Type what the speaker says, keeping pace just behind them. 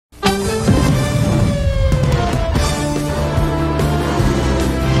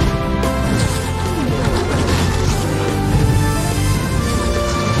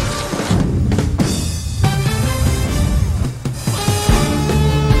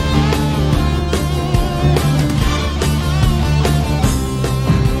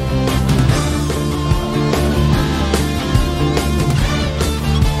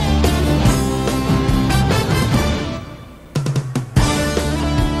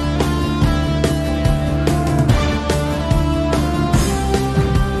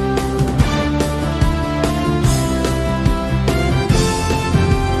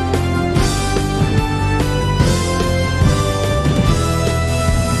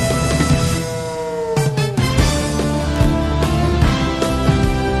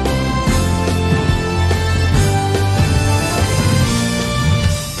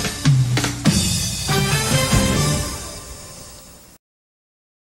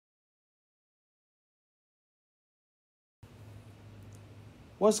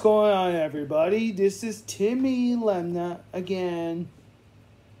What's going on, everybody? This is Timmy Lemna again.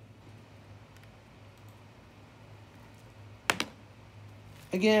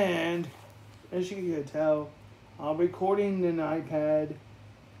 As you can tell, I'm recording an iPad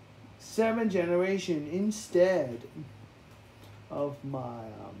 7th generation instead of my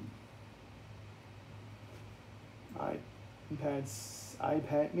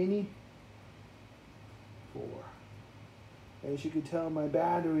iPad mini 4. As you can tell, my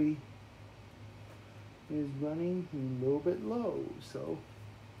battery is running a little bit low, so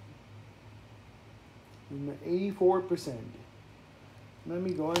I'm at 84%. Let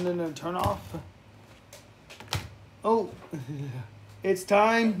me go in and turn off. Oh, it's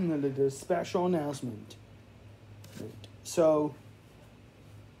time. The special announcement. So,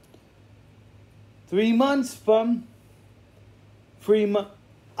 3 months from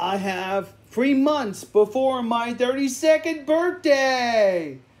I have 3 months before my 32nd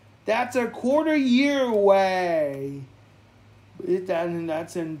birthday. That's a quarter year away.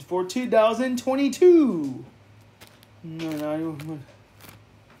 That's for 2022.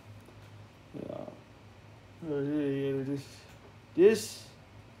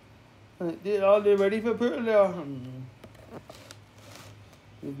 Are they ready for birthday?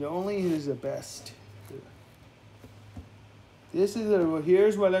 The only is the best. Here's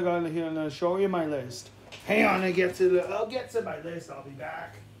what I'm gonna show you my list. Hang on, I'll get to my list. I'll be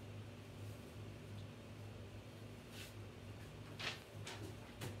back.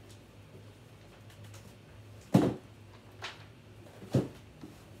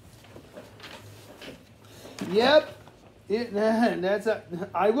 Yep,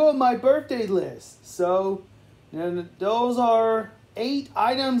 I wrote my birthday list. So, those are 8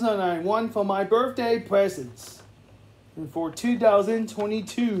 items, and I want for my birthday presents. And for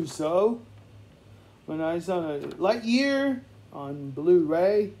 2022, so when I saw Lightyear on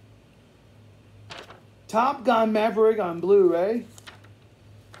Blu-ray, Top Gun Maverick on Blu-ray,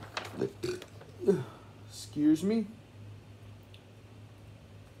 excuse me,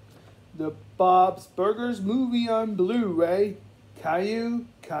 the Bob's Burgers movie on Blu-ray, Caillou's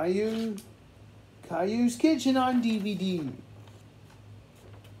Kitchen on DVD.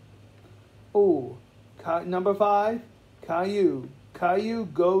 Oh, number 5. Caillou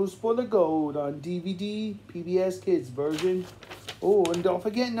Goes for the Gold on DVD, PBS Kids version. Oh, and don't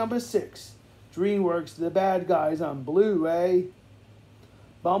forget number 6, DreamWorks The Bad Guys on Blu-ray,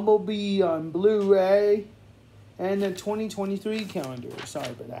 Bumblebee on Blu-ray, and the 2023 calendar.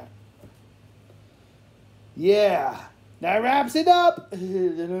 Sorry for that. Yeah, that wraps it up.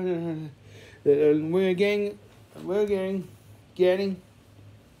 We're getting.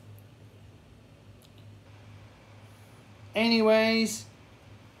 Anyways,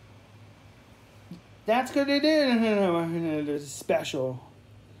 that's good. It is special,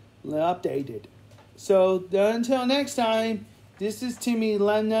 updated. So until next time, this is Timmy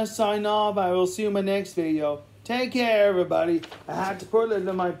Lemna sign off. I will see you in my next video. Take care, everybody. I had to put it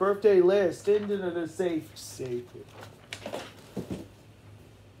into my birthday list into the safe.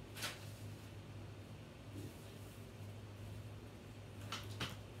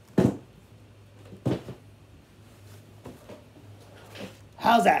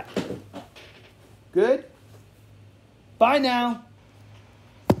 How's that? Good? Bye now.